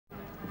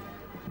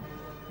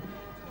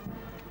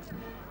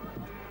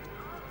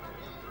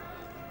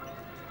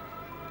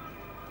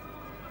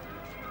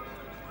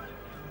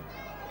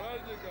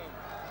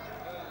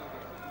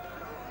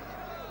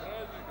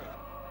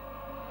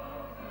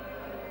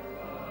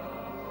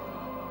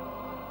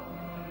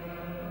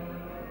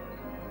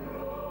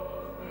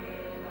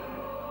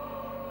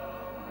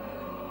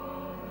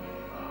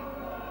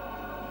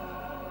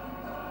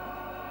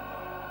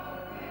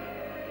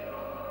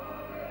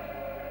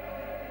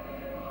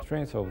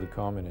strength of the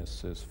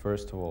communists is,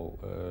 first of all,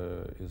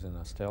 is in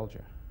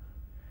nostalgia.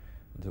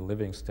 The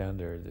living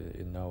standard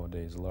in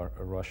nowadays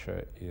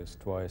Russia is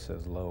twice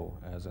as low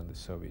as in the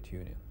Soviet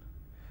Union.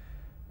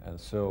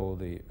 And so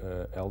the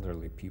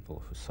elderly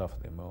people who suffer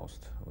the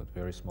most with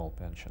very small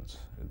pensions,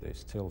 they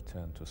still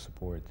tend to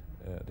support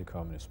the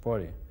Communist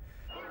Party.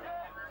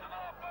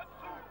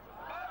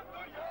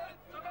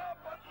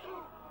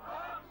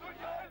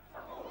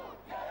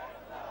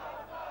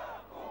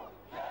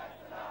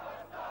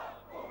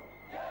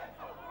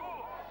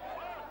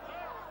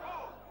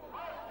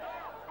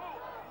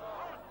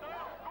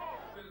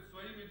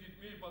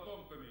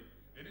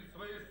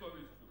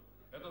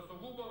 Это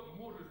сугубо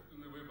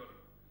мужественный выбор.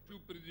 Хочу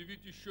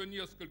предъявить еще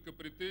несколько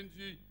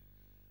претензий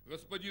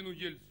господину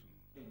Ельцину.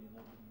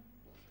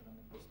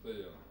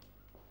 Постоянно.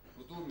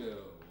 В Думе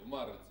в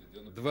марте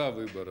два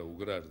выбора у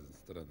граждан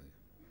страны.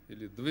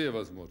 Или две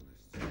возможности.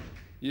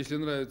 Если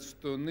нравится,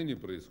 что ныне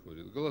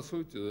происходит,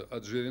 голосуйте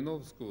от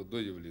Жириновского до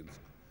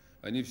Явлинского.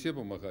 Они все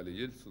помогали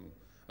Ельцину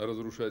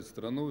разрушать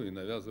страну и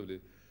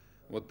навязывали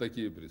вот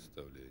такие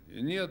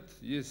представления. Нет,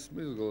 есть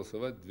смысл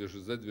голосовать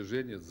за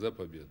движение за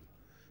победу.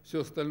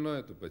 Все остальное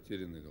 – это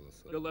потерянные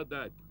голоса.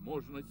 Голодать,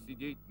 можно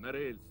сидеть на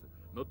рельсах,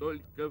 но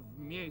только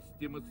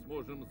вместе мы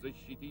сможем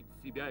защитить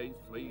себя и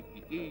своих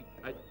детей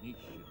от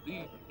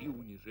нищеты и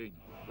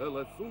унижений.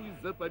 Голосуй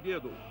за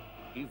победу!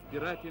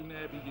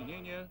 Избирательное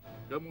объединение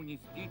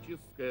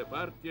 «Коммунистическая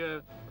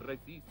партия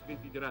Российской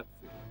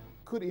Федерации».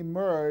 Could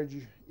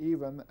emerge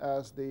even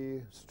as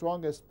the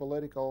strongest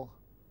political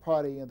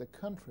party in the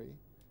country,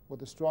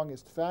 with the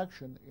strongest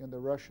faction in the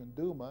Russian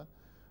Duma,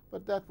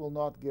 but that will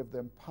not give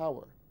them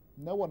power.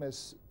 No one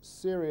is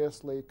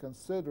seriously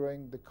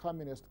considering the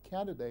communist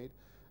candidate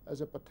as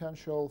a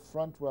potential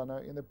front-runner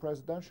in the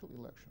presidential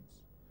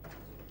elections.